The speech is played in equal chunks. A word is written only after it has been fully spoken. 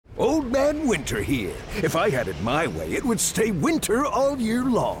Old Man Winter here. If I had it my way, it would stay winter all year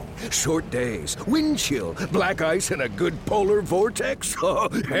long. Short days, wind chill, black ice, and a good polar vortex. Oh,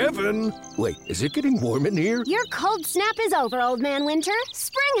 heaven! Wait, is it getting warm in here? Your cold snap is over, Old Man Winter.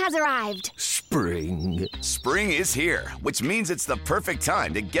 Spring has arrived. Spring. Spring is here, which means it's the perfect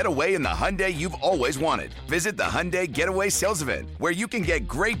time to get away in the Hyundai you've always wanted. Visit the Hyundai Getaway Sales Event, where you can get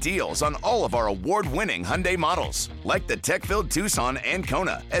great deals on all of our award-winning Hyundai models, like the tech-filled Tucson and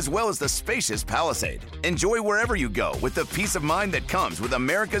Kona, as well as the spacious Palisade. Enjoy wherever you go with the peace of mind that comes with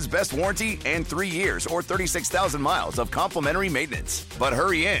America's best warranty and 3 years or 36,000 miles of complimentary maintenance. But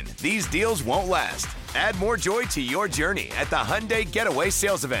hurry in, these deals won't last. Add more joy to your journey at the Hyundai Getaway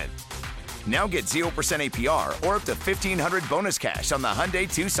Sales Event. Now get 0% APR or up to $1,500 bonus cash on the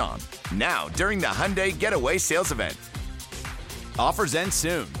Hyundai Tucson. Now, during the Hyundai Getaway Sales Event. Offers end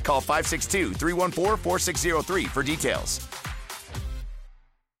soon. Call 562-314-4603 for details.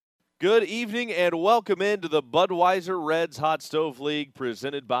 Good evening and welcome into the Budweiser Reds Hot Stove League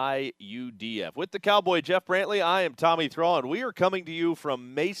presented by UDF. With the Cowboy Jeff Brantley, I am Tommy Thraw, and we are coming to you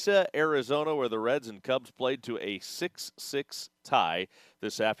from Mesa, Arizona, where the Reds and Cubs played to a 6-6 tie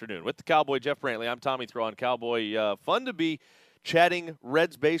this afternoon. With the Cowboy Jeff Brantley, I'm Tommy Thraw, and Cowboy, fun to be chatting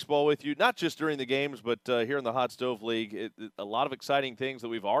Reds baseball with you, not just during the games, but here in the Hot Stove League. A lot of exciting things that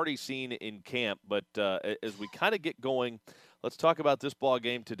we've already seen in camp, but as we kind of get going, let's talk about this ball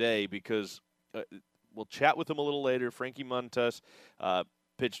game today because we'll chat with him a little later. Frankie Montas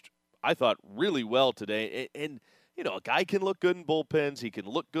pitched, I thought, really well today. And, you know, a guy can look good in bullpens. He can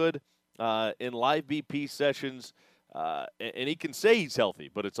look good in live BP sessions. And he can say he's healthy,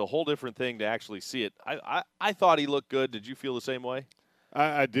 but it's a whole different thing to actually see it. I thought he looked good. Did you feel the same way?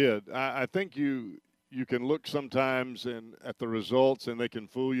 I did. I think you can look sometimes at the results, and they can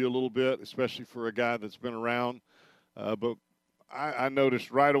fool you a little bit, especially for a guy that's been around. But I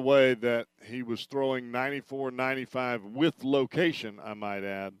noticed right away that he was throwing 94, 95 with location, I might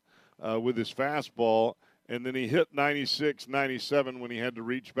add, with his fastball. And then he hit 96, 97 when he had to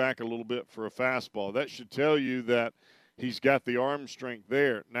reach back a little bit for a fastball. That should tell you that he's got the arm strength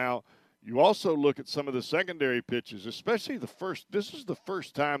there. Now, you also look at some of the secondary pitches, especially the first. This is the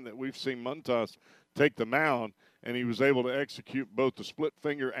first time that we've seen Montas take the mound, and he was able to execute both the split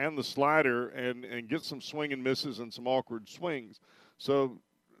finger and the slider and get some swing and misses and some awkward swings. So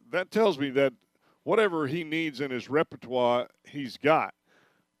that tells me that whatever he needs in his repertoire, he's got.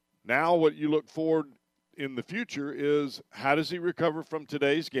 Now what you look forward in the future is how does he recover from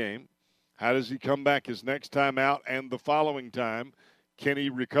today's game? How does he come back his next time out and the following time? Can he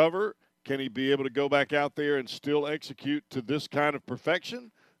recover? Can he be able to go back out there and still execute to this kind of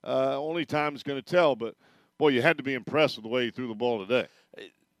perfection? Only time's going to tell, but boy, you had to be impressed with the way he threw the ball today.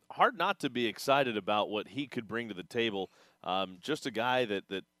 Hard not to be excited about what he could bring to the table. Just a guy that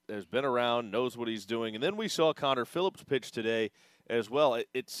has been around, knows what he's doing. And then we saw Connor Phillips pitch today as well.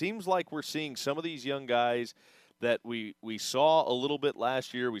 It seems like we're seeing some of these young guys that we saw a little bit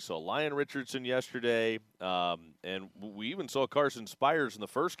last year. We saw Lyon Richardson yesterday, and we even saw Carson Spires in the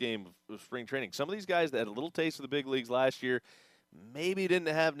first game of spring training. Some of these guys that had a little taste of the big leagues last year maybe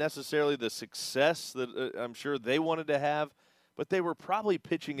didn't have necessarily the success that I'm sure they wanted to have, but they were probably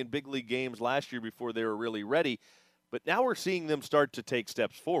pitching in big league games last year before they were really ready. But now we're seeing them start to take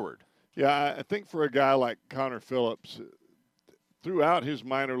steps forward. Yeah, I think for a guy like Connor Phillips, throughout his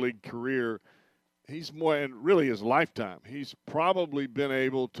minor league career, he's more, and really his lifetime, he's probably been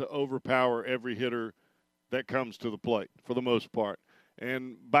able to overpower every hitter that comes to the plate for the most part.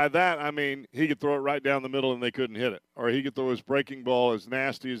 And by that, I mean he could throw it right down the middle and they couldn't hit it. Or he could throw his breaking ball as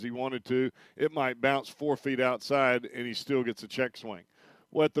nasty as he wanted to. It might bounce 4 feet outside and he still gets a check swing.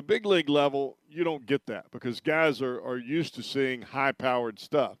 Well, at the big league level, you don't get that because guys are used to seeing high-powered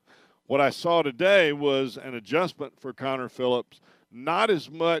stuff. What I saw today was an adjustment for Connor Phillips, not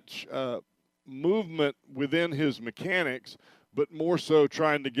as much movement within his mechanics, but more so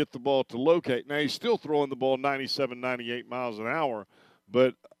trying to get the ball to locate. Now, he's still throwing the ball 97, 98 miles an hour,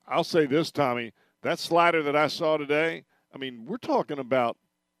 but I'll say this, Tommy, that slider that I saw today, I mean, we're talking about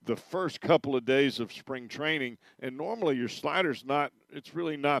the first couple of days of spring training, and normally your slider's not, it's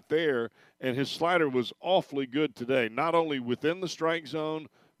really not there, and his slider was awfully good today, not only within the strike zone,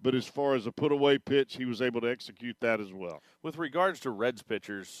 but as far as a put-away pitch, he was able to execute that as well. With regards to Reds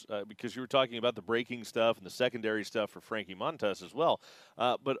pitchers, because you were talking about the breaking stuff and the secondary stuff for Frankie Montas as well,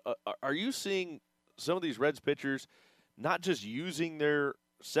 but are you seeing some of these Reds pitchers not just using their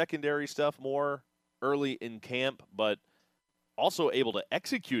secondary stuff more early in camp, but also able to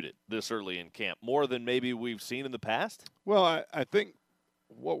execute it this early in camp more than maybe we've seen in the past? Well, I think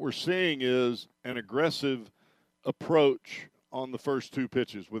what we're seeing is an aggressive approach on the first 2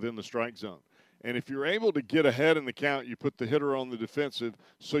 pitches within the strike zone. And if you're able to get ahead in the count, you put the hitter on the defensive,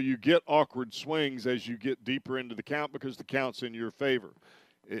 so you get awkward swings as you get deeper into the count because the count's in your favor.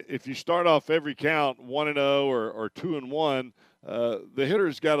 If you start off every count 1-0 or 2-1, the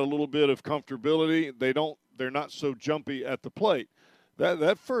hitter's got a little bit of comfortability. They're not so jumpy at the plate.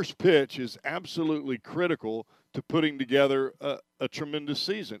 That first pitch is absolutely critical to putting together a tremendous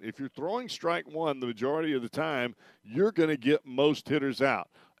season. If you're throwing strike one the majority of the time, you're going to get most hitters out.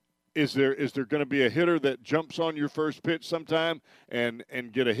 Is there going to be a hitter that jumps on your first pitch sometime and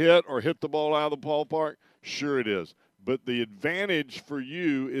get a hit or hit the ball out of the ballpark? Sure it is. But the advantage for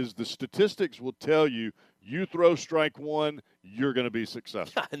you is the statistics will tell you throw strike one, you're going to be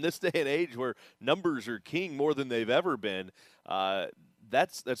successful. In this day and age where numbers are king more than they've ever been,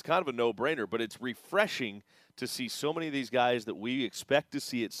 that's kind of a no-brainer. But it's refreshing to see so many of these guys that we expect to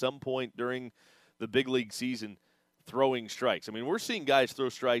see at some point during the big league season throwing strikes. I mean, we're seeing guys throw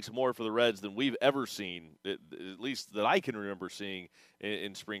strikes more for the Reds than we've ever seen, at least that I can remember seeing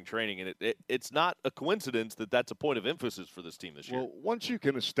in spring training. And it's not a coincidence that that's a point of emphasis for this team this year. Well, once you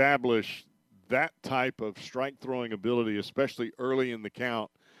can establish that type of strike throwing ability, especially early in the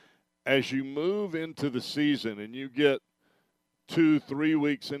count, as you move into the season and you get 2-3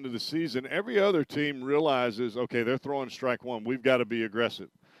 weeks into the season, every other team realizes, okay, they're throwing strike one. We've got to be aggressive.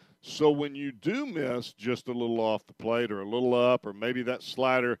 So when you do miss just a little off the plate or a little up, or maybe that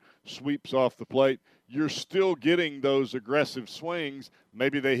slider sweeps off the plate, you're still getting those aggressive swings.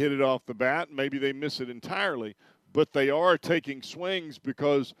 Maybe they hit it off the bat, maybe they miss it entirely, but they are taking swings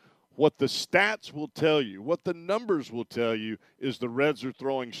because what the stats will tell you, what the numbers will tell you, is the Reds are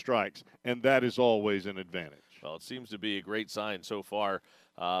throwing strikes, and that is always an advantage. Well, it seems to be a great sign so far.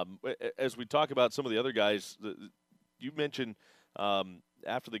 As we talk about some of the other guys, you mentioned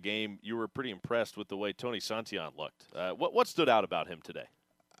after the game you were pretty impressed with the way Tony Santillan looked. What stood out about him today?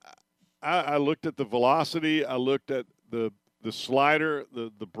 I looked at the velocity. I looked at the slider,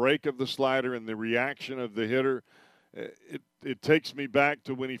 the break of the slider, and the reaction of the hitter. It takes me back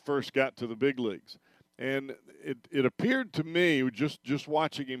to when he first got to the big leagues. And it appeared to me, just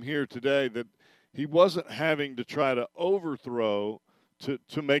watching him here today, that he wasn't having to try to overthrow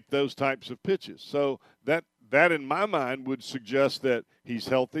to make those types of pitches. So that in my mind would suggest that he's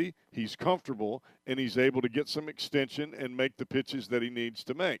healthy, he's comfortable, and he's able to get some extension and make the pitches that he needs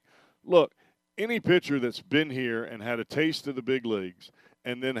to make. Look, any pitcher that's been here and had a taste of the big leagues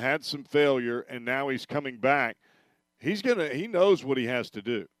and then had some failure and now he's coming back, he knows what he has to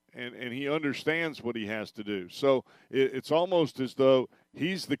do. And he understands what he has to do. So it's almost as though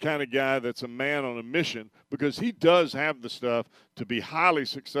he's the kind of guy that's a man on a mission, because he does have the stuff to be highly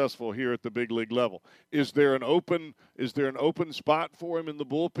successful here at the big league level. Is there an open spot for him in the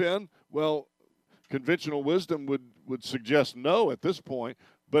bullpen? Well, conventional wisdom would suggest no at this point.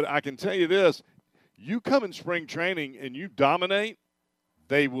 But I can tell you this, you come in spring training and you dominate,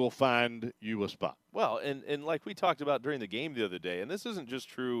 they will find you a spot. Well, and like we talked about during the game the other day, and this isn't just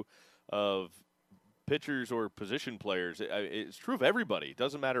true of pitchers or position players. It's true of everybody. It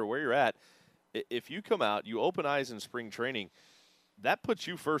doesn't matter where you're at. If you come out, you open eyes in spring training, that puts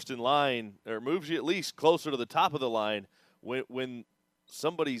you first in line, or moves you at least closer to the top of the line when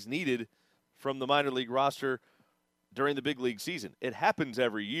somebody's needed from the minor league roster during the big league season. It happens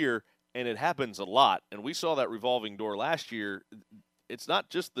every year, and it happens a lot. And we saw that revolving door last year. It's not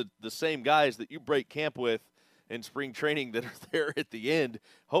just the same guys that you break camp with in spring training that are there at the end,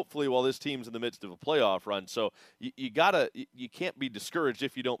 hopefully while this team's in the midst of a playoff run. So you can't be discouraged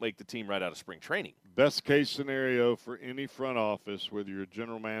if you don't make the team right out of spring training. Best case scenario for any front office, whether you're a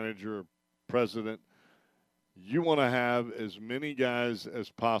general manager or president, you want to have as many guys as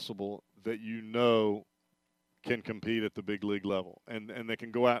possible that you know can compete at the big league level, and they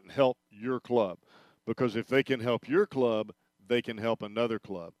can go out and help your club. Because if they can help your club, they can help another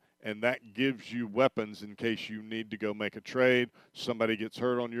club. And that gives you weapons in case you need to go make a trade. Somebody gets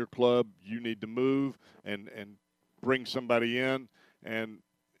hurt on your club, you need to move and bring somebody in. And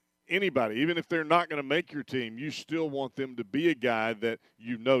anybody, even if they're not going to make your team, you still want them to be a guy that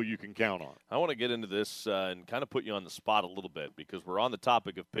you know you can count on. I want to get into this and kind of put you on the spot a little bit, because we're on the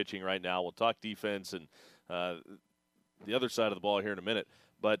topic of pitching right now. We'll talk defense and the other side of the ball here in a minute.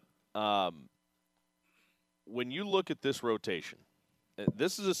 But when you look at this rotation,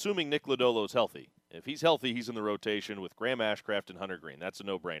 this is assuming Nick Lodolo is healthy. If he's healthy, he's in the rotation with Graham Ashcraft and Hunter Green. That's a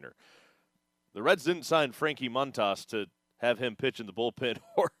no-brainer. The Reds didn't sign Frankie Montas to have him pitch in the bullpen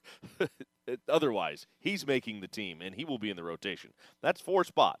or otherwise. He's making the team, and he will be in the rotation. That's 4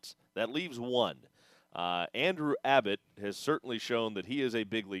 spots. That leaves 1. Andrew Abbott has certainly shown that he is a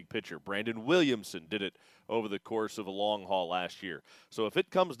big league pitcher. Brandon Williamson did it over the course of a long haul last year. So if it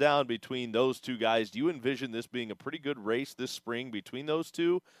comes down between those two guys, do you envision this being a pretty good race this spring between those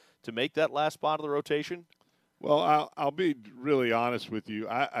two to make that last spot of the rotation? Well, I'll be really honest with you.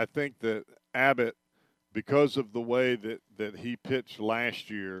 I think that Abbott, because of the way that he pitched last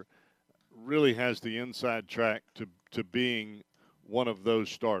year, really has the inside track to being one of those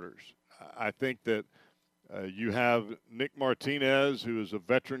starters. I think that you have Nick Martinez, who is a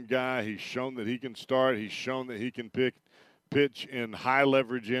veteran guy. He's shown that he can start. He's shown that he can pitch in high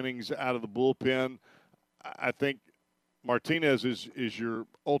leverage innings out of the bullpen. I think Martinez is your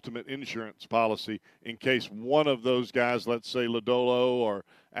ultimate insurance policy in case one of those guys, let's say Lodolo or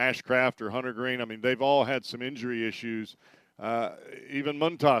Ashcraft or Hunter Green, I mean, they've all had some injury issues, even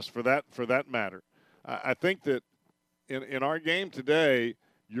Montas for that matter. I think that in our game today,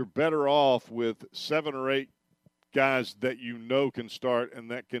 you're better off with 7 or 8 guys that you know can start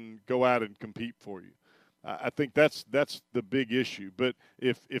and that can go out and compete for you. I think that's the big issue. But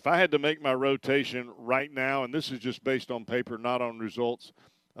if I had to make my rotation right now, and this is just based on paper, not on results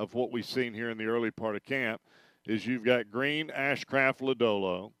of what we've seen here in the early part of camp, is you've got Green, Ashcraft,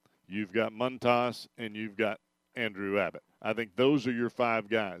 Lodolo, you've got Montas, and you've got Andrew Abbott. I think those are your 5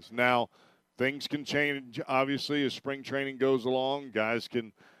 guys. Now, things can change, obviously, as spring training goes along. Guys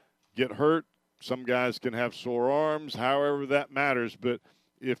can get hurt. Some guys can have sore arms, however that matters. But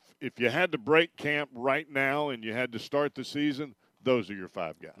if you had to break camp right now and you had to start the season, those are your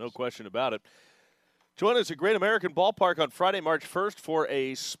 5 guys. No question about it. Join us at Great American Ballpark on Friday, March 1st for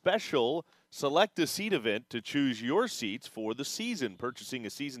a special Select a Seat event to choose your seats for the season. Purchasing a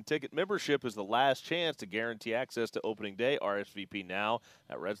season ticket membership is the last chance to guarantee access to opening day. RSVP now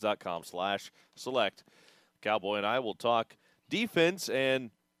at reds.com/select. Cowboy and I will talk defense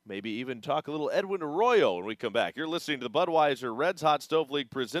and maybe even talk a little Edwin Arroyo when we come back. You're listening to the Budweiser Reds Hot Stove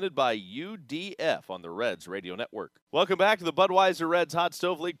League presented by UDF on the Reds Radio Network. Welcome back to the Budweiser Reds Hot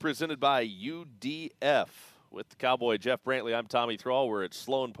Stove League presented by UDF. With the Cowboy Jeff Brantley, I'm Tommy Thrall. We're at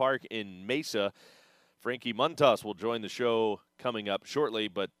Sloan Park in Mesa. Frankie Montas will join the show coming up shortly,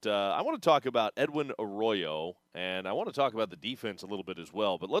 but I want to talk about Edwin Arroyo, and I want to talk about the defense a little bit as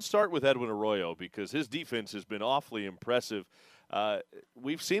well. But let's start with Edwin Arroyo because his defense has been awfully impressive.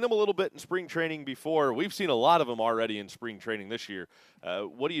 We've seen him a little bit in spring training before. We've seen a lot of him already in spring training this year.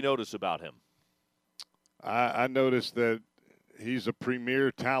 What do you notice about him? I noticed that he's a premier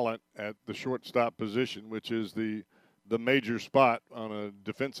talent at the shortstop position, which is the major spot on a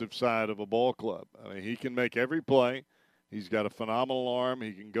defensive side of a ball club. I mean, he can make every play. He's got a phenomenal arm.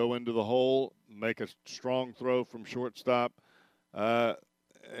 He can go into the hole, make a strong throw from shortstop.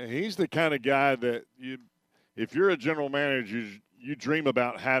 He's the kind of guy that if you're a general manager, you dream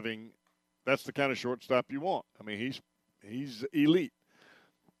about having. That's the kind of shortstop you want. I mean, he's elite.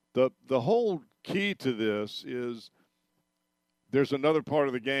 The whole key to this is there's another part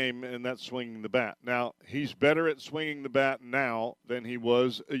of the game, and that's swinging the bat. Now, he's better at swinging the bat now than he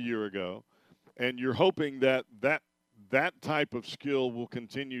was a year ago, and you're hoping that type of skill will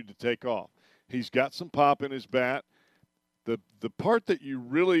continue to take off. He's got some pop in his bat. The part that you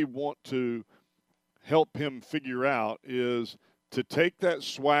really want to help him figure out is to take that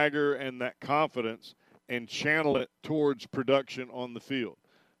swagger and that confidence and channel it towards production on the field.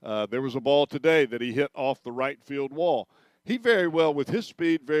 There was a ball today that he hit off the right field wall. He very well, with his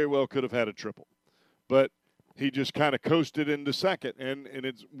speed, very well could have had a triple. But he just kind of coasted into second, and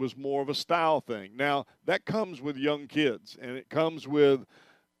it was more of a style thing. Now, that comes with young kids, and it comes with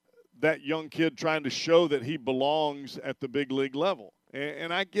that young kid trying to show that he belongs at the big league level.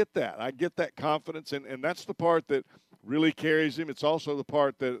 And I get that. I get that confidence, and that's the part that really carries him. It's also the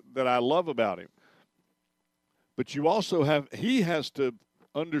part that I love about him. But you also he has to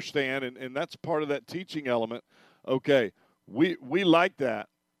understand, and that's part of that teaching element. Okay, we like that,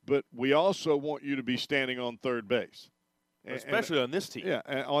 but we also want you to be standing on third base. Especially on this team. Yeah,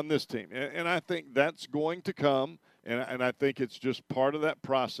 on this team. And I think that's going to come, and I think it's just part of that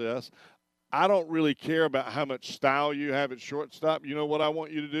process. I don't really care about how much style you have at shortstop. You know what I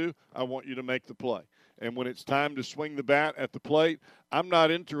want you to do? I want you to make the play. And when it's time to swing the bat at the plate, I'm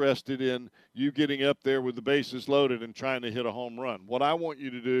not interested in you getting up there with the bases loaded and trying to hit a home run. What I want you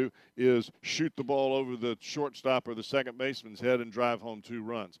to do is shoot the ball over the shortstop or the second baseman's head and drive home 2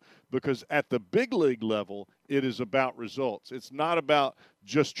 runs. Because at the big league level, it is about results. It's not about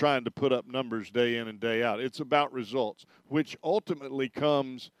just trying to put up numbers day in and day out. It's about results, which ultimately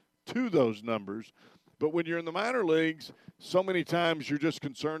comes to those numbers. But when you're in the minor leagues, so many times you're just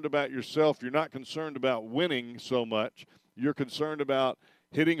concerned about yourself. You're not concerned about winning so much. You're concerned about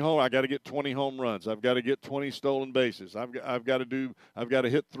hitting home. I got to get 20 home runs. I've got to get 20 stolen bases. I've got to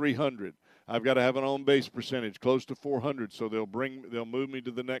hit 300. I've got to have an on-base percentage close to 400, so they'll move me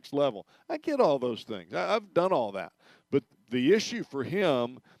to the next level. I get all those things. I've done all that. But the issue for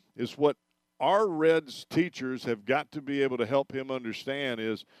him is what our Reds teachers have got to be able to help him understand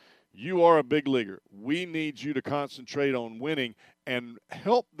is you are a big leaguer. We need you to concentrate on winning and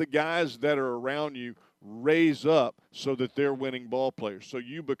help the guys that are around you raise up so that they're winning ball players, so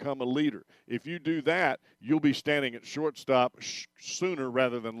you become a leader. If you do that, you'll be standing at shortstop sooner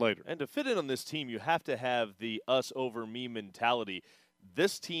rather than later. And to fit in on this team, you have to have the us over me mentality.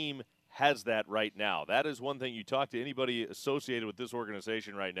 This team has that right now. That is one thing. You talk to anybody associated with this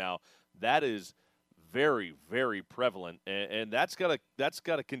organization right now, that is very, very prevalent, and that's got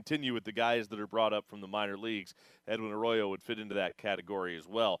to continue with the guys that are brought up from the minor leagues. Edwin Arroyo would fit into that category as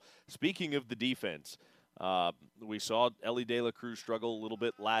well. Speaking of the defense, we saw Elly De La Cruz struggle a little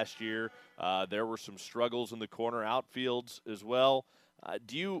bit last year. There were some struggles in the corner outfields as well.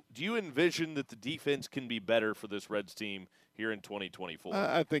 Do you envision that the defense can be better for this Reds team here in 2024?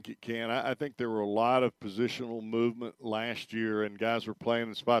 I think it can. I think there were a lot of positional movement last year, and guys were playing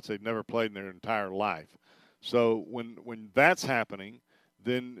in spots they'd never played in their entire life. So when that's happening,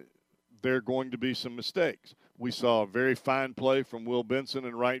 then there are going to be some mistakes. We saw a very fine play from Will Benson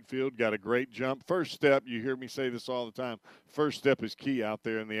in right field, got a great jump. First step, you hear me say this all the time, first step is key out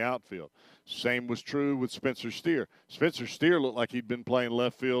there in the outfield. Same was true with Spencer Steer. Spencer Steer looked like he'd been playing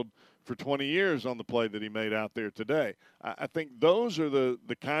left field for 20 years on the play that he made out there today. I think those are the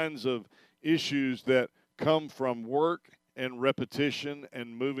kinds of issues that come from work and repetition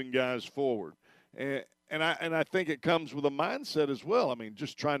and moving guys forward. And I think it comes with a mindset as well. I mean,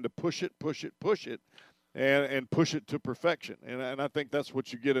 just trying to push it, and push it to perfection. And I think that's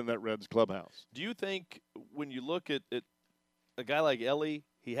what you get in that Reds clubhouse. Do you think when you look at a guy like Elly,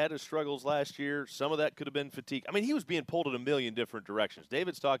 he had his struggles last year. Some of that could have been fatigue. I mean, he was being pulled in a million different directions.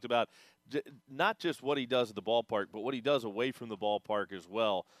 David's talked about not just what he does at the ballpark, but what he does away from the ballpark as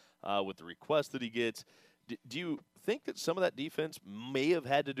well with the requests that he gets. Do you think that some of that defense may have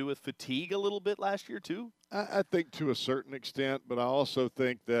had to do with fatigue a little bit last year too? I think to a certain extent, but I also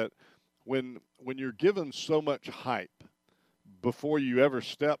think that when you're given so much hype before you ever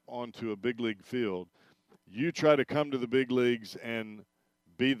step onto a big league field, you try to come to the big leagues and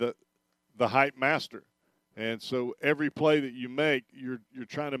be the hype master. And so every play that you make, you're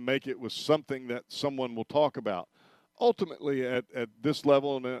trying to make it with something that someone will talk about. Ultimately, at this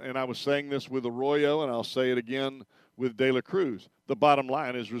level, and I was saying this with Arroyo, and I'll say it again with De La Cruz, the bottom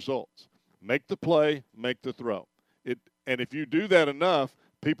line is results. Make the play, make the throw. And if you do that enough,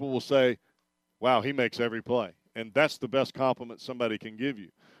 people will say, wow, he makes every play. And that's the best compliment somebody can give you.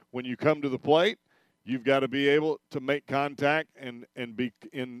 When you come to the plate, you've got to be able to make contact and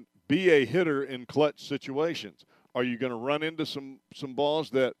be a hitter in clutch situations. Are you going to run into some balls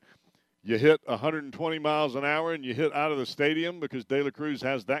that you hit 120 miles an hour and you hit out of the stadium because De La Cruz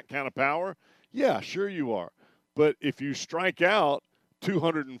has that kind of power? Yeah, sure you are. But if you strike out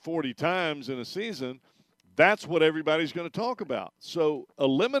 240 times in a season, that's what everybody's going to talk about. So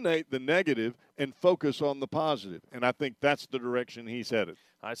eliminate the negative and focus on the positive. And I think that's the direction he's headed.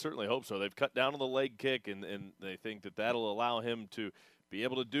 I certainly hope so. They've cut down on the leg kick, and they think that that'll allow him to be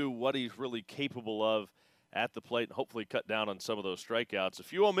able to do what he's really capable of at the plate and hopefully cut down on some of those strikeouts. A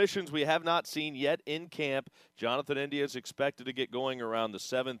few omissions we have not seen yet in camp. Jonathan India is expected to get going around the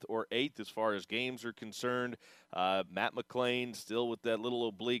 7th or 8th as far as games are concerned. Matt McLain still with that little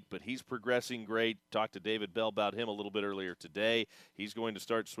oblique, but he's progressing great. Talked to David Bell about him a little bit earlier today. He's going to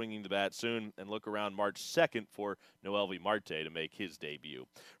start swinging the bat soon and look around March 2nd for Noelvi Marte to make his debut.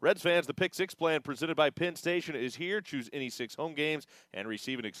 Reds fans, the Pick 6 plan presented by Penn Station is here. Choose any 6 home games and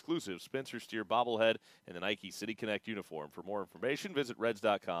receive an exclusive Spencer Steer bobblehead and the Nike City Connect uniform. For more information, visit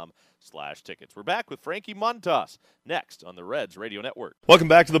reds.com/tickets. We're back with Frankie Montas next on the Reds Radio Network. Welcome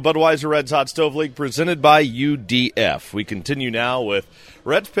back to the Budweiser Reds Hot Stove League presented by UDF. We continue now with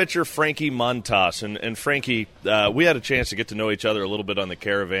Reds pitcher Frankie Montas. And Frankie, we had a chance to get to know each other a little bit on the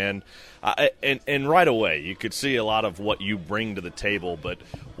Caravan. And right away, you could see a lot of what you bring to the table. But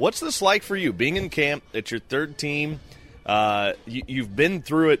what's this like for you, being in camp? It's your third team. You've been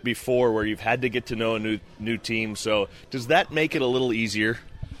through it before where you've had to get to know a new team. So does that make it a little easier?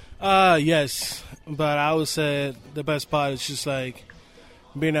 Yes. But I would say the best part is just like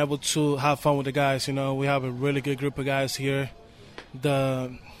being able to have fun with the guys. You know, we have a really good group of guys here.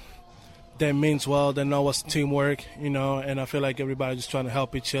 That means well. They know what's teamwork, you know, and I feel like everybody's just trying to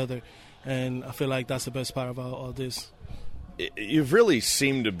help each other. And I feel like that's the best part about all this. You've really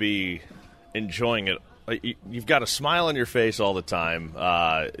seemed to be enjoying it You've got a smile on your face all the time.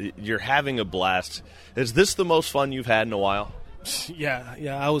 You're having a blast. Is this the most fun you've had in a while? Yeah,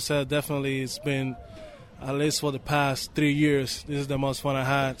 I would say definitely it's been, at least for the past 3 years, this is the most fun I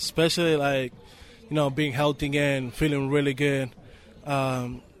had, especially being healthy again, feeling really good.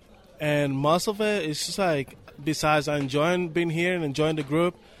 And most of it is just besides I enjoying being here and enjoying the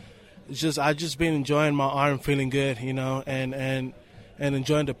group, I just been enjoying my arm feeling good, and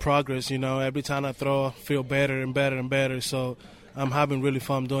enjoying the progress, Every time I throw, I feel better and better and better. So I'm having really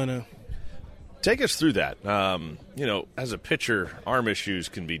fun doing it. Take us through that. As a pitcher, arm issues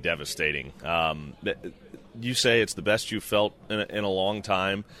can be devastating. You say it's the best you've felt in a long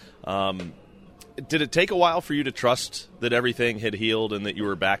time. Did it take a while for you to trust that everything had healed and that you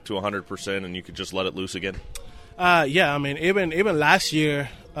were back to 100% and you could just let it loose again? Yeah, I mean, even last year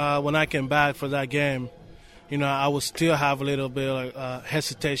when I came back for that game, I would still have a little bit of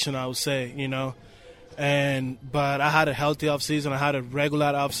hesitation, I would say, But I had a healthy offseason. I had a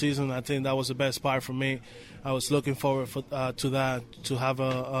regular offseason. I think that was the best part for me. I was looking forward to that, to have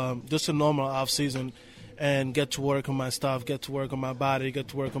just a normal offseason and get to work on my stuff, get to work on my body, get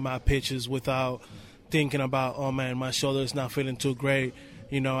to work on my pitches without thinking about, oh, man, my shoulder is not feeling too great.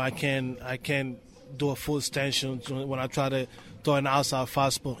 I can't do a full extension when I try to throw an outside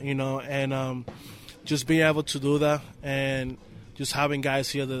fastball, and just being able to do that and just having guys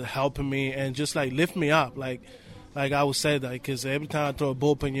here that are helping me and just lift me up, like I would say that, because every time I throw a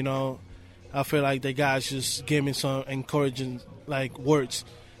bullpen, I feel like the guys just give me some encouraging words,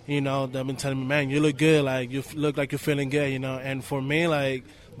 they've been telling me, man, you look good, you look like you're feeling good, and for me,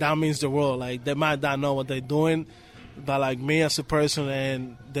 that means the world. They might not know what they're doing, but me as a person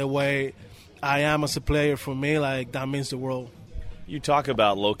and the way I am as a player, for me, that means the world. You talk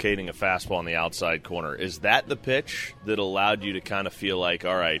about locating a fastball in the outside corner. Is that the pitch that allowed you to kind of feel like,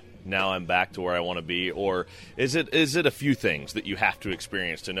 all right, now I'm back to where I want to be? Or is it a few things that you have to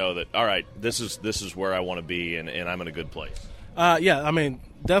experience to know that, all right, this is where I want to be and I'm in a good place? Yeah, I mean,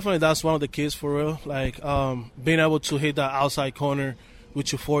 definitely that's one of the keys for real. Being able to hit that outside corner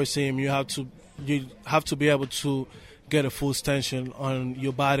with your four seam, you have to be able to get a full extension on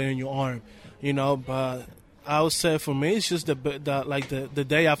your body and your arm, but I would say for me, it's just the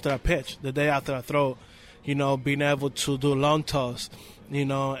day after I pitch, the day after I throw, being able to do long toss,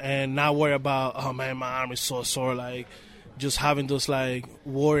 and not worry about, oh man, my arm is so sore, just having those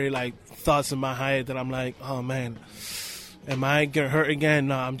worry thoughts in my head that I'm like, oh man, am I getting hurt again?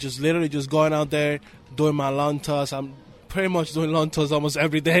 No, I'm just literally just going out there doing my long toss. I'm pretty much doing long toss almost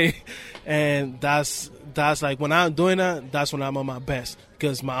every day, and that's when I'm doing that, that's when I'm on my best,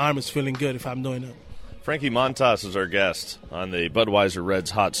 because my arm is feeling good if I'm doing it. Frankie Montas is our guest on the Budweiser Reds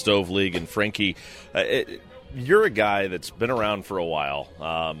Hot Stove League. And Frankie, you're a guy that's been around for a while,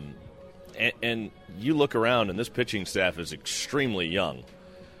 and you look around and this pitching staff is extremely young.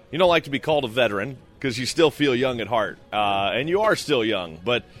 You don't like to be called a veteran because you still feel young at heart, and you are still young,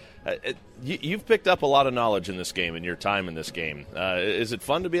 but you've picked up a lot of knowledge in this game, in your time in this game. Is it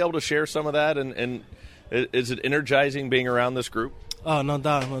fun to be able to share some of that, and is it energizing being around this group? Oh, no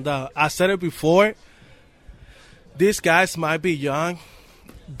doubt. I said it before. These guys might be young,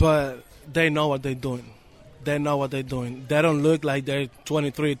 but they know what they're doing. They don't look like they're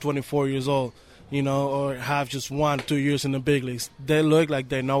 23, 24 years old, or have just 1-2 years in the big leagues. They look like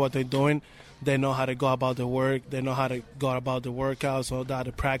they know what they're doing. They know how to go about their work. They know how to go about the workouts or how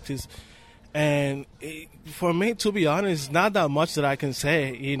to practice. And for me, to be honest, not that much that I can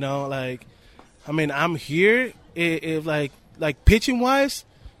say, I'm here, if pitching-wise,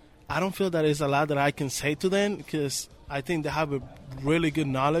 I don't feel that there's a lot that I can say to them, because I think they have a really good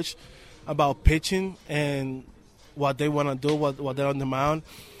knowledge about pitching and what they want to do, what they're on the mound.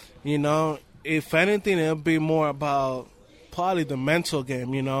 If anything, it'll be more about probably the mental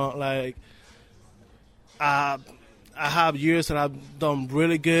game, I have years that I've done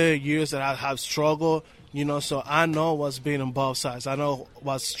really good, years that I have struggled, so I know what's being on both sides. I know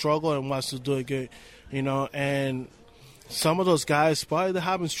what's struggle and what's to do it good, and some of those guys probably they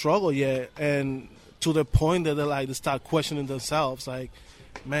haven't struggled yet, and to the point that they start questioning themselves,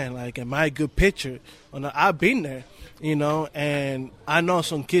 man, am I a good pitcher? I've been there, and I know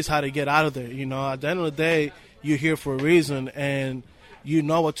some kids how to get out of there. At the end of the day, you're here for a reason, and you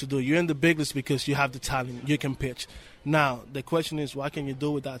know what to do. You're in the big leagues because you have the talent. You can pitch. Now, the question is, what can you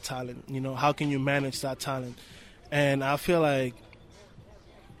do with that talent? How can you manage that talent? And I feel like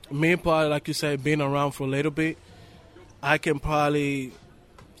me, probably, like you said, being around for a little bit, I can probably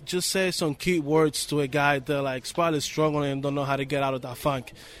just say some key words to a guy that probably struggling and don't know how to get out of that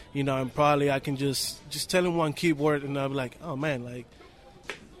funk, and probably I can just tell him one key word and I'll be like, oh man,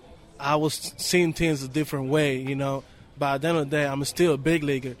 I was seeing things a different way, you know. But at the end of the day, I'm still a big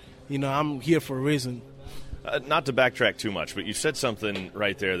leaguer. You know, I'm here for a reason. Not to backtrack too much, but you said something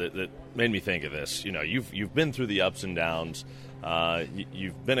right there that made me think of this. You know, you've been through the ups and downs.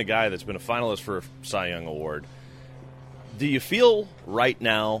 You've been a guy that's been a finalist for a Cy Young Award. Do you feel right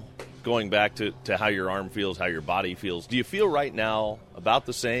now, going back to how your arm feels, how your body feels, do you feel right now about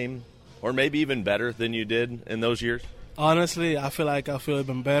the same or maybe even better than you did in those years? Honestly, I feel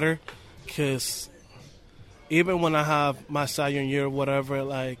even better because even when I have my Cy Young year or whatever,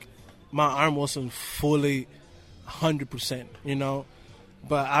 like, my arm wasn't fully 100%, you know.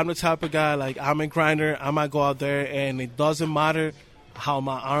 But I'm the type of guy, like, I'm a grinder. I might go out there, and it doesn't matter how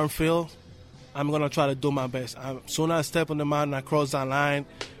my arm feels. I'm going to try to do my best. As soon as I step on the mountain, I cross that line,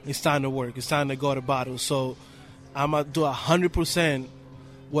 it's time to work. It's time to go to battle. So I'm going to do 100%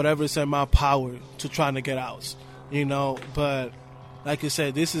 whatever is in my power to try to get out, you know. But like you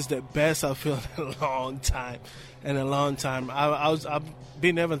said, this is the best I feel in a long time. I've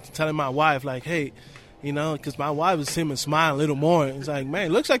been ever telling my wife, like, hey, you know, because my wife is seeing me smile a little more. It's like, man,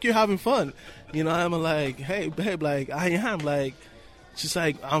 it looks like you're having fun. You know, I'm like, hey, babe, like, I am. Like, she's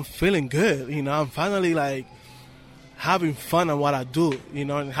like, I'm feeling good. You know, I'm finally, like, having fun on what I do. You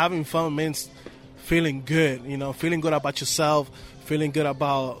know, and having fun means feeling good. You know, feeling good about yourself, feeling good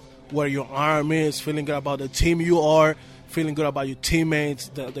about where your arm is, feeling good about the team you are, feeling good about your teammates,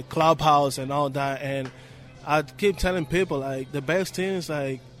 the clubhouse and all that. And I keep telling people, like, the best thing is,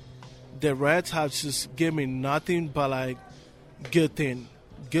 like, the Reds have just given me nothing but, like, good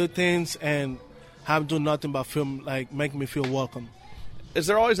things, and have do nothing but make me feel welcome. Is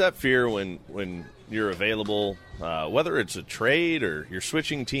there always that fear when you're available, whether it's a trade or you're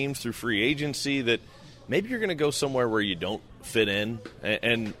switching teams through free agency, that maybe you're going to go somewhere where you don't fit in?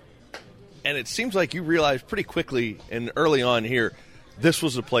 And it seems like you realized pretty quickly and early on here this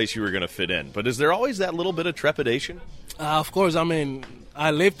was a place you were going to fit in. But is there always that little bit of trepidation? Of course. I mean, I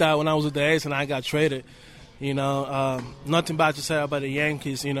lived that when I was with the A's and I got traded. You know, nothing bad to say about the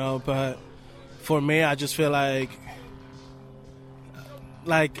Yankees, you know, but for me, I just feel like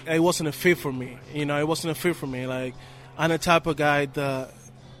it wasn't a fit for me. You know, it wasn't a fit for me. Like, I'm the type of guy that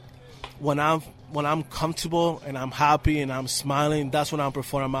when I'm comfortable and I'm happy and I'm smiling, that's when I'm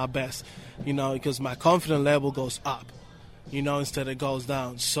performing my best, you know, because my confidence level goes up, you know, instead it goes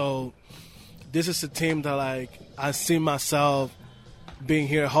down. So this is a team that, like, I see myself being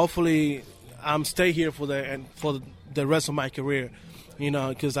here. Hopefully I'm stay here for the rest of my career, you know,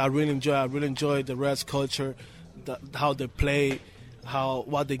 because I really enjoy the Reds culture, how they play,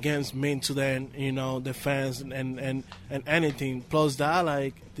 what the games mean to them, you know, the fans and anything. Plus that,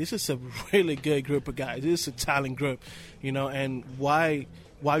 like, this is a really good group of guys. This is a talent group, you know, and why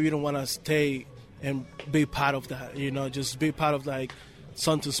we don't want to stay and be part of that, you know, just be part of, like,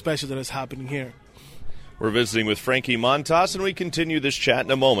 something special that is happening here. We're visiting with Frankie Montas, and we continue this chat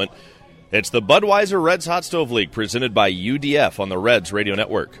in a moment. It's the Budweiser Reds Hot Stove League, presented by UDF on the Reds Radio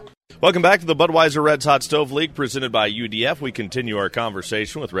Network. Welcome back to the Budweiser Reds Hot Stove League, presented by UDF. We continue our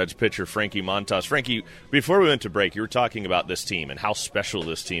conversation with Reds pitcher Frankie Montas. Frankie, before we went to break, you were talking about this team and how special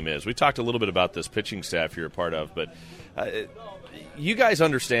this team is. We talked a little bit about this pitching staff you're a part of, but you guys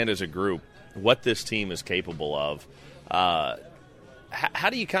understand as a group what this team is capable of. How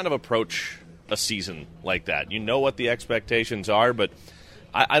do you kind of approach a season like that? You know what the expectations are, but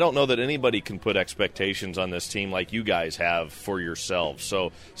I don't know that anybody can put expectations on this team like you guys have for yourselves.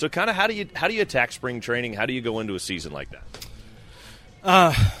 So kind of how do you attack spring training? How do you go into a season like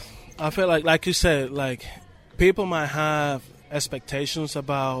that? I feel like you said, like, people might have expectations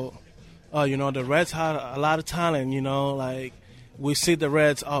about, you know, the Reds had a lot of talent, you know, like, we see the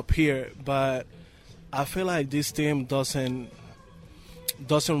Reds up here, but I feel like this team doesn't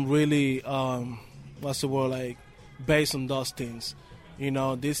really, what's the word, like, based on those things. You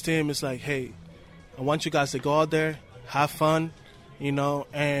know, this team is like, hey, I want you guys to go out there, have fun, you know,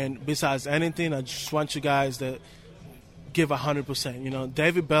 and besides anything, I just want you guys to give 100%. You know,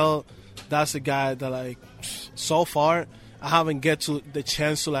 David Bell, that's a guy that, like, so far, I haven't get to the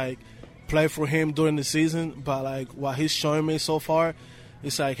chance to, like, play for him during the season, but, like, what he's showing me so far,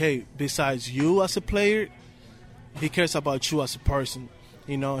 it's like, hey, besides you as a player, he cares about you as a person.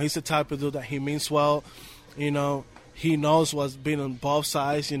 You know, he's the type of dude that he means well, you know. He knows what's been on both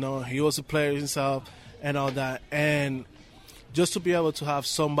sides, you know. He was a player himself and all that. And just to be able to have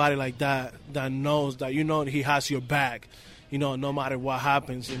somebody like that knows that, you know, he has your back, you know, no matter what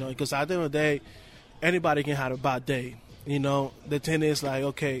happens, you know. Because at the end of the day, anybody can have a bad day, you know. The thing is, like,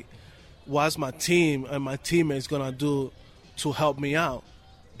 okay, what's my team and my teammates going to do to help me out?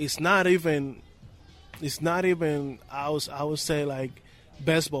 It's not even I would say, like,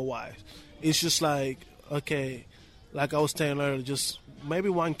 baseball-wise. It's just like, okay, like I was saying earlier, just maybe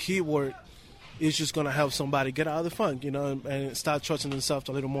one keyword is just going to help somebody get out of the funk, and start trusting themselves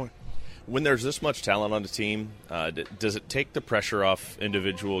a little more. When there's this much talent on the team, does it take the pressure off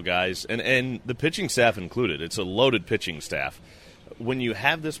individual guys, and the pitching staff included? It's a loaded pitching staff. When you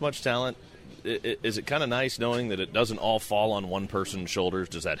have this much talent, is it kind of nice knowing that it doesn't all fall on one person's shoulders?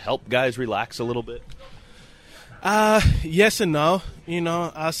 Does that help guys relax a little bit? Yes and no.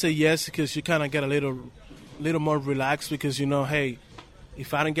 I say yes because you kind of get a little more relaxed because, hey,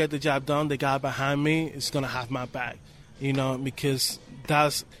 if I don't get the job done, the guy behind me is going to have my back, because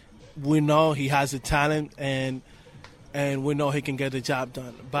we know he has the talent and we know he can get the job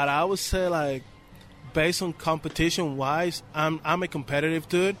done. But I would say, like, based on competition-wise, I'm a competitive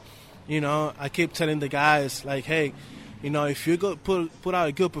dude. I keep telling the guys, like, hey, if you go put out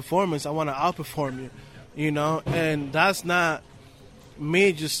a good performance, I want to outperform you, and that's not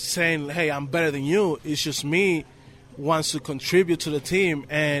me just saying, hey, I'm better than you. It's just me wants to contribute to the team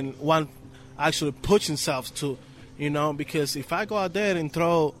and want actually push himself to, because if I go out there and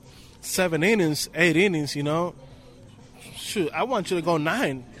throw 7 innings, 8 innings, shoot, I want you to go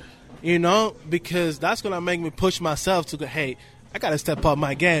 9, because that's going to make me push myself to go, hey, I got to step up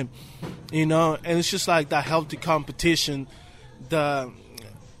my game, and it's just like that healthy competition that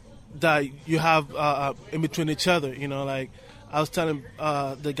you have in between each other, like I was telling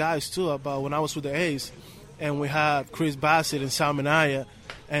the guys too about when I was with the A's and we had Chris Bassett and Sal Minaya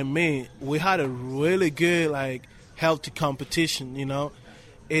and me, we had a really good, like, healthy competition,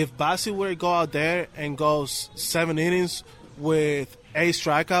 If Bassett were to go out there and goes 7 innings with 8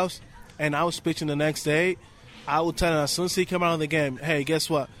 strikeouts and I was pitching the next day, I would tell him as soon as he came out of the game, hey, guess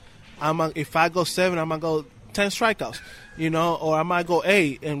what? If I go 7, I'm going to go 10 strikeouts, or I might go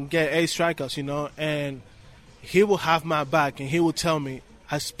 8 and get 8 strikeouts, and he will have my back and he will tell me,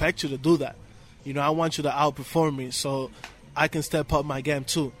 I expect you to do that. I want you to outperform me so I can step up my game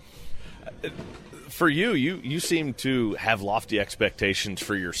too. For you seem to have lofty expectations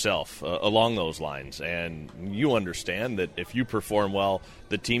for yourself along those lines, and you understand that if you perform well,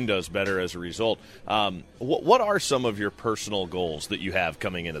 the team does better as a result. What are some of your personal goals that you have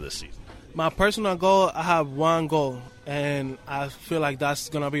coming into this season? My personal goal, I have one goal, and I feel like that's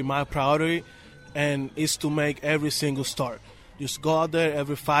going to be my priority, and it's to make every single start. Just go out there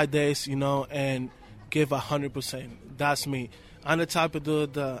every 5 days, and give 100%. That's me. I'm the type of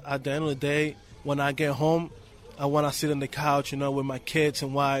dude that at the end of the day, when I get home, I want to sit on the couch, with my kids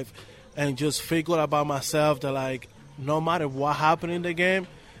and wife and just feel good about myself that, like, no matter what happened in the game,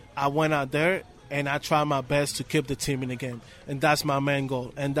 I went out there and I tried my best to keep the team in the game. And that's my main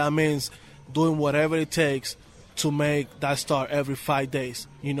goal. And that means doing whatever it takes to make that start every 5 days,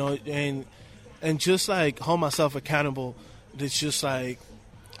 and just, like, hold myself accountable. It's just, like,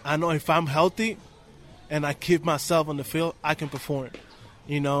 I know if I'm healthy and I keep myself on the field, I can perform.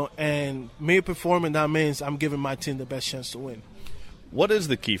 And me performing, that means I'm giving my team the best chance to win. What is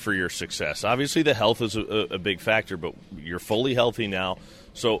the key for your success? Obviously, the health is a big factor, but you're fully healthy now.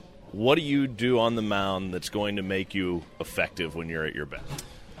 So what do you do on the mound that's going to make you effective when you're at your best?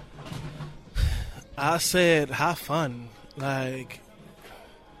 I said have fun, like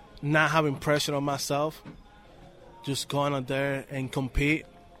not having pressure on myself, just going out there and compete.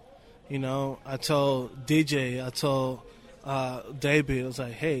 I told DJ, I told David, I was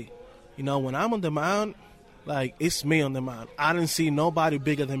like, hey, when I'm on the mound, like, it's me on the mound. I didn't see nobody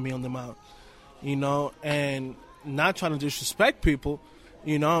bigger than me on the mound, and not trying to disrespect people,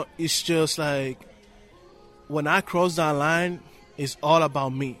 it's just like when I cross that line, it's all about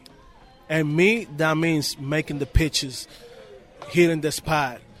me. And me, that means making the pitches, hitting the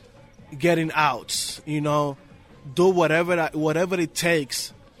spot, getting outs, do whatever it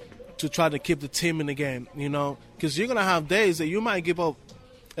takes to try to keep the team in the game, because you're going to have days that you might give up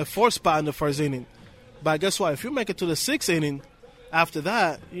a 4th spot in the 1st inning. But guess what? If you make it to the 6th inning after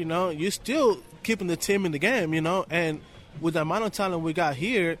that, you're still keeping the team in the game, and with the amount of talent we got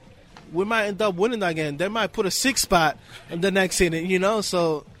here, we might end up winning that game. They might put a 6th spot in the next inning,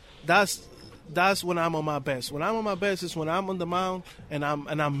 so that's when I'm on my best. When I'm on my best is when I'm on the mound and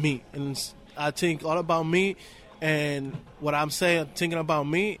I'm me. And I think all about me. And what I'm saying, thinking about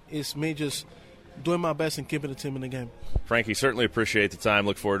me, is me just doing my best and keeping the team in the game. Frankie, certainly appreciate the time.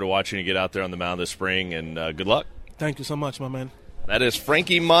 Look forward to watching you get out there on the mound this spring, and good luck. Thank you so much, my man. That is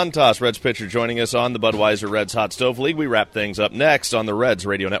Frankie Montas, Reds pitcher, joining us on the Budweiser Reds Hot Stove League. We wrap things up next on the Reds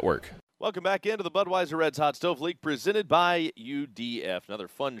Radio Network. Welcome back into the Budweiser Reds Hot Stove League, presented by UDF. Another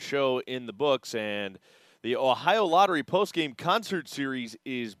fun show in the books, and the Ohio Lottery postgame concert series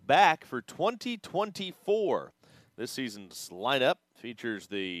is back for 2024. This season's lineup features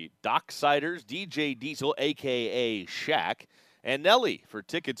the Docksiders, DJ Diesel, a.k.a. Shaq, and Nelly. For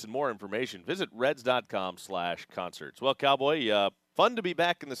tickets and more information, visit Reds.com/concerts. Well, Cowboy, fun to be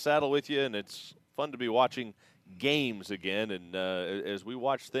back in the saddle with you, and it's fun to be watching games again. And as we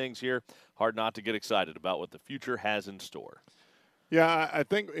watch things here, hard not to get excited about what the future has in store. Yeah, I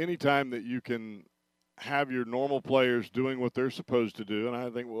think anytime that you can have your normal players doing what they're supposed to do, and I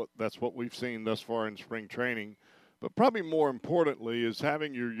think that's what we've seen thus far in spring training, but probably more importantly is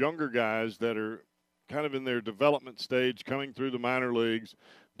having your younger guys that are kind of in their development stage coming through the minor leagues,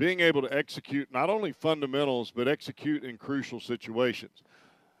 being able to execute not only fundamentals but execute in crucial situations.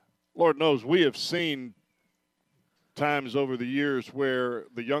 Lord knows we have seen times over the years where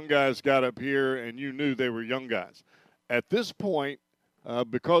the young guys got up here and you knew they were young guys. At this point,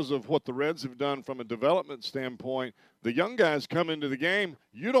 because of what the Reds have done from a development standpoint, the young guys come into the game,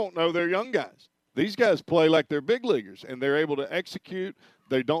 you don't know they're young guys. These guys play like they're big leaguers, and they're able to execute.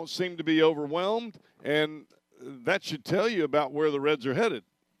 They don't seem to be overwhelmed, and that should tell you about where the Reds are headed.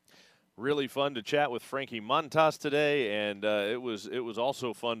 Really fun to chat with Frankie Montas today, and it was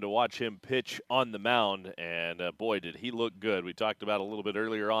also fun to watch him pitch on the mound, and boy, did he look good. We talked about it a little bit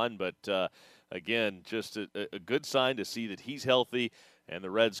earlier on, but again, just a good sign to see that he's healthy, and the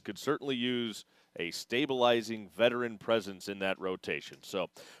Reds could certainly use a stabilizing veteran presence in that rotation. So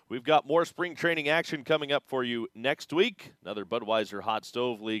we've got more spring training action coming up for you next week. Another Budweiser Hot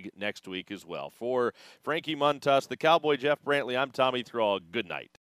Stove League next week as well. For Frankie Montas, the Cowboy Jeff Brantley, I'm Tommy Thrall. Good night.